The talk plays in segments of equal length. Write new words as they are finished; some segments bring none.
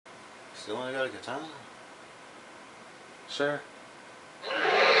Still only got a katana? Sure.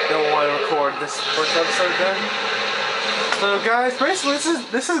 Don't want to record this first episode then. So guys, basically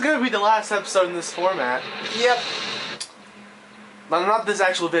this is gonna be the last episode in this format. Yep. Not this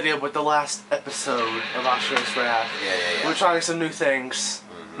actual video, but the last episode of Asura's Wrath. Yeah. We're trying some new things.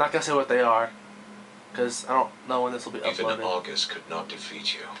 Not gonna say what they are, because I don't know when this will be uploaded. Even August could not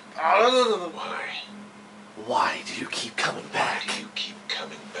defeat you. Why? Why do you keep coming back? Why do you keep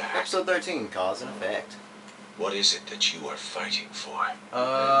coming back? Episode 13, cause and effect. What is it that you are fighting for?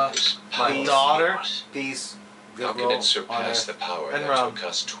 My daughter. Peace. How can it surpass the power and that rum. took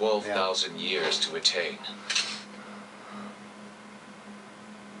us 12,000 years to attain?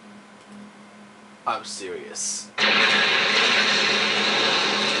 I'm serious.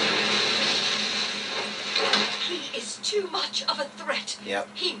 He is too much of a threat. Yep.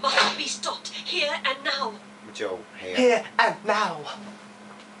 He must be stopped here and now. With your hair. Here and now.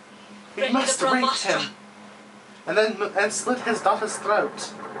 We Ready must the rape Brahmastra. him. And slit his daughter's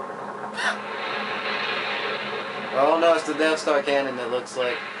throat. Oh no, it's the Death Star cannon that looks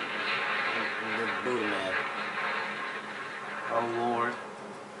like the Buddha Man. Oh Lord.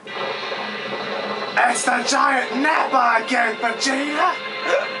 It's the giant Nappa again, Vegeta!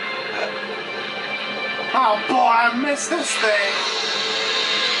 Oh boy, I missed this thing!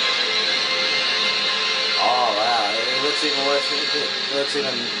 Oh wow, it looks even worse. It looks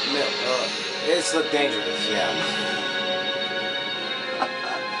even... it's look dangerous, yeah.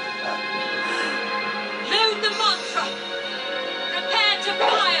 Load the mantra. Prepare to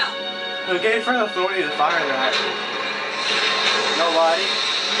fire. Who gave her the authority to fire that? Nobody.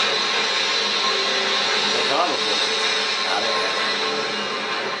 No comic book. Not it.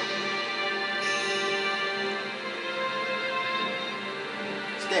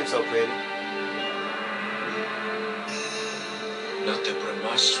 This game's so pretty. Not the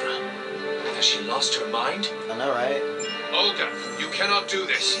Brahmastra. Has she lost her mind? I know, right? Olga, you cannot do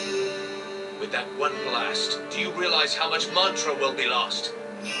this. With that one blast, do you realize how much mantra will be lost?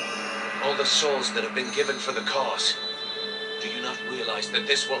 All the souls that have been given for the cause. Do you not realize that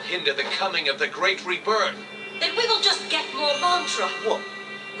this will hinder the coming of the great rebirth? Then we will just get more mantra. What?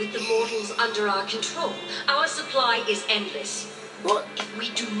 With the mortals under our control, our supply is endless. What? If we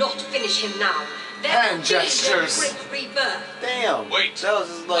do not finish him now, there Hand will be gestures. no great rebirth. Damn! Wait, that was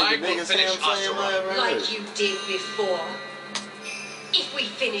just like I the will biggest finish damn slam I ever heard. Like you did before. If we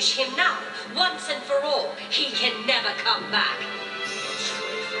finish him now, once and for all, he can never come back.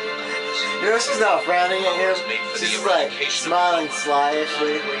 You know, she's not frowning at him. She's just like smiling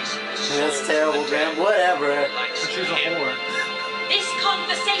slyishly. That's terrible, man. Whatever. She's a whore. This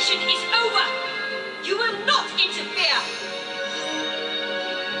conversation is over. You will not interfere.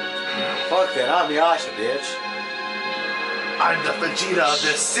 Fuck that, I'm Yasha, bitch. I'm the Vegeta of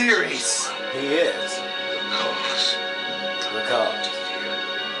this series. He is. Cause. The cause.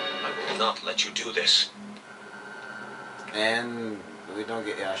 I will not let you do this. And we don't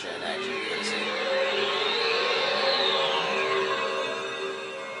get Yasha in action, you gotta see.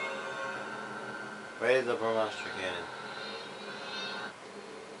 Ready the Brahmastra cannon.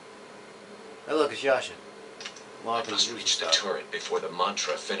 Hey look, it's Yasha. I must reach the turret before the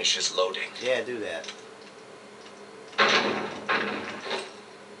mantra finishes loading. Yeah, do that.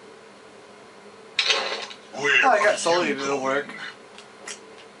 Oh, I got Sully to do the work.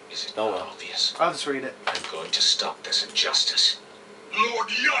 Is it Oh, not well. obvious? I'll just read it. I'm going to stop this injustice. Lord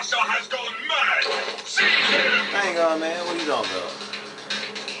Yasha has gone mad! Seize him! Hang on, man. What are you talking about?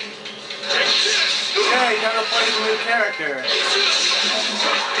 Yeah, you gotta play the new character.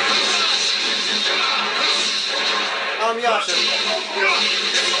 I'm Yasha.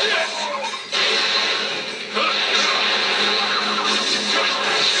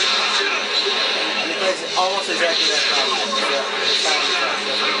 It's almost exactly that problem.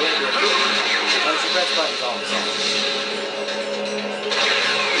 Once you press buttons all the time.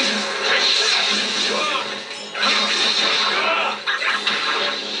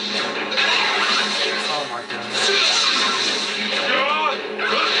 Oh my god.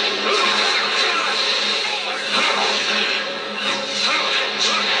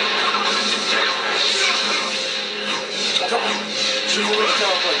 She's always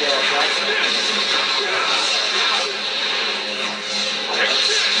teleport there, right?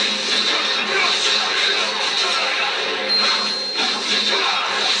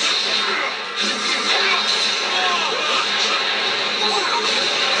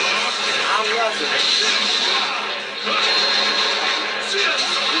 I'm Yasha.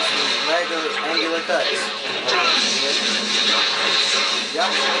 Regular angular cuts.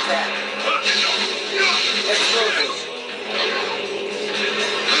 Yasha attack. Explosion.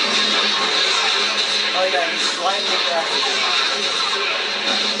 lightning faster than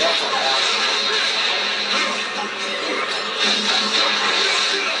that's not happening.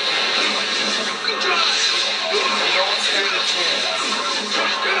 No one's standing a chance.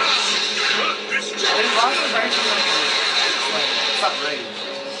 It's also range from like It's not range.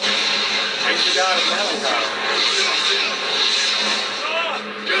 He's the god of melee power.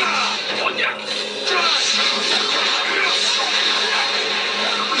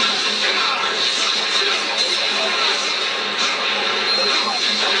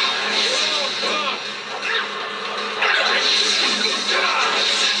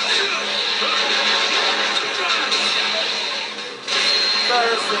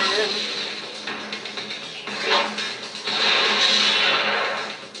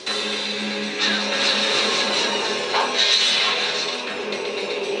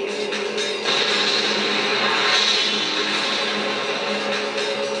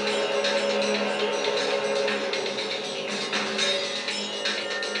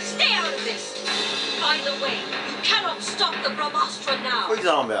 Stay out of this! By the way, you cannot stop the Asura now! What are you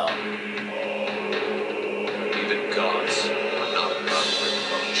talking about? Even gods are not above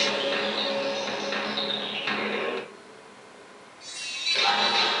reproach.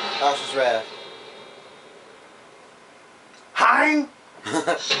 Asura's wrath. Hein?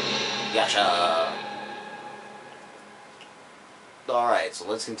 Yasha. Alright, so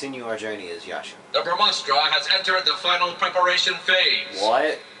let's continue our journey as Yasha. The Brahmastra has entered the final preparation phase.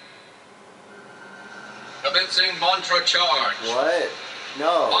 What? Commencing mantra charge. What?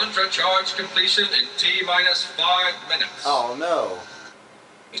 No. Mantra charge completion in T-minus 5 minutes. Oh no.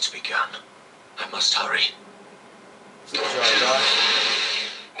 It's begun. I must hurry. Super charge, Josh.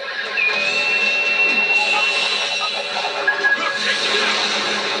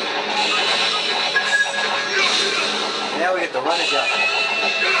 Now we get to run it down.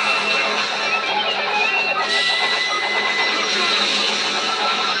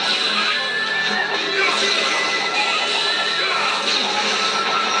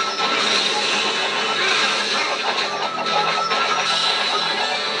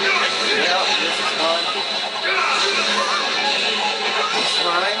 Yeah, this is fun. Just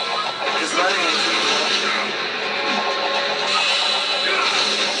running. Just running and shooting.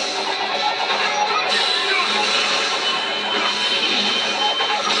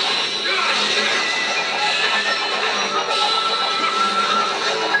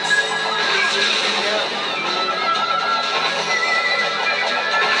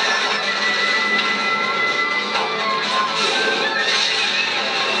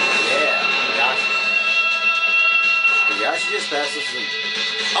 I should just pass this in.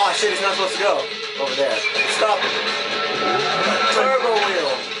 Oh shit, he's not supposed to go over there. Stop him. Turbo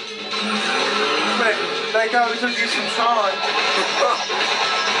wheel. Thank God we took these from Tron.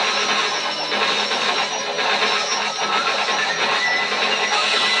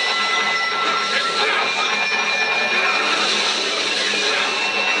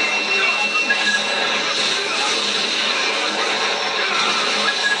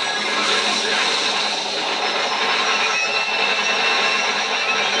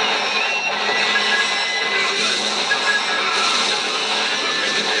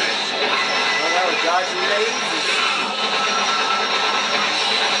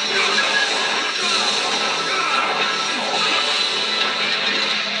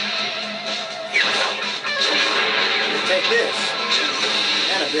 Take this.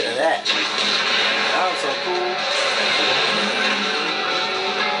 And a bit of that. That was so cool.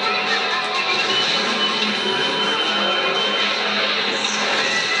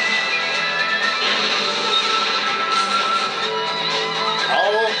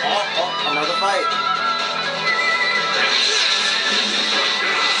 Oh, another fight.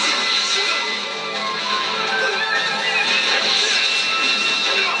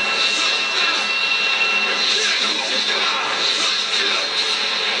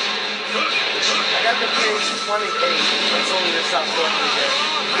 I got the page 28. That's only to stop going again.